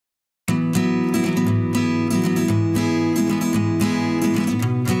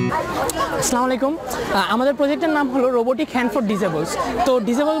আসসালামু আলাইকুম। আমাদের প্রজেক্টের নাম হলো রোবোটিক হ্যান্ড ফর ডিসেবলস। তো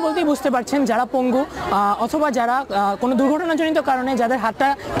ডিসেবল বলতেই বুঝতে পারছেন যারা পঙ্গু অথবা যারা কোনো দুর্ঘটনাজনিত কারণে যাদের হাতটা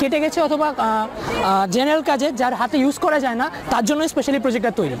কেটে গেছে অথবা জেনারেল কাজে যার হাতে ইউজ করা যায় না তার জন্য স্পেশালি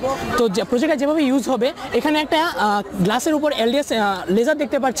প্রজেক্টটা তৈরি। তো প্রজেক্টটা যেভাবে ইউজ হবে, এখানে একটা গ্লাসের উপর এলডিএস লেজার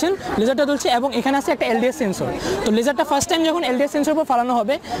দেখতে পাচ্ছেন, লেজারটা চলছে এবং এখানে আছে একটা এলডিএস সেন্সর। তো লেজারটা ফার্স্ট টাইম যখন এলডিএস সেন্সর উপর ফালানো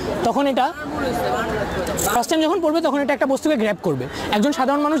হবে তখন এটা ফার্স্ট টাইম যখন পড়বে তখন এটা একটা বস্তুকে গ্র্যাব করবে, একজন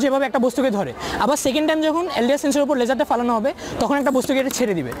সাধারণ মানুষ যেভাবে একটা বস্তুকে ধরে। আবার সেকেন্ড টাইম যখন এলডিএস সেন্সরের উপর লেজারটা ফালানো হবে তখন একটা বস্তুকে এটা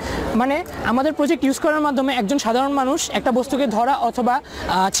ছেড়ে দিবে। মানে আমাদের প্রজেক্ট ইউজ করার মাধ্যমে একজন সাধারণ মানুষ একটা বস্তুকে ধরা অথবা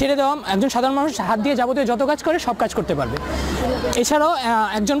ছেড়ে দেওয়া, একজন সাধারণ মানুষ হাত দিয়ে যাবতীয় যত কাজ করে সব কাজ করতে পারবে। এছাড়াও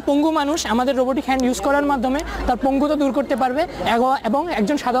একজন পঙ্গু মানুষ আমাদের রোবোটিক হ্যান্ড ইউজ করার মাধ্যমে তার পঙ্গুতা দূর করতে পারবে এবং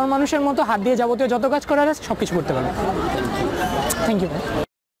একজন সাধারণ মানুষের মতো হাত দিয়ে যাবতীয় যত কাজ করার আছে সব কিছু করতে পারবে। Thank you.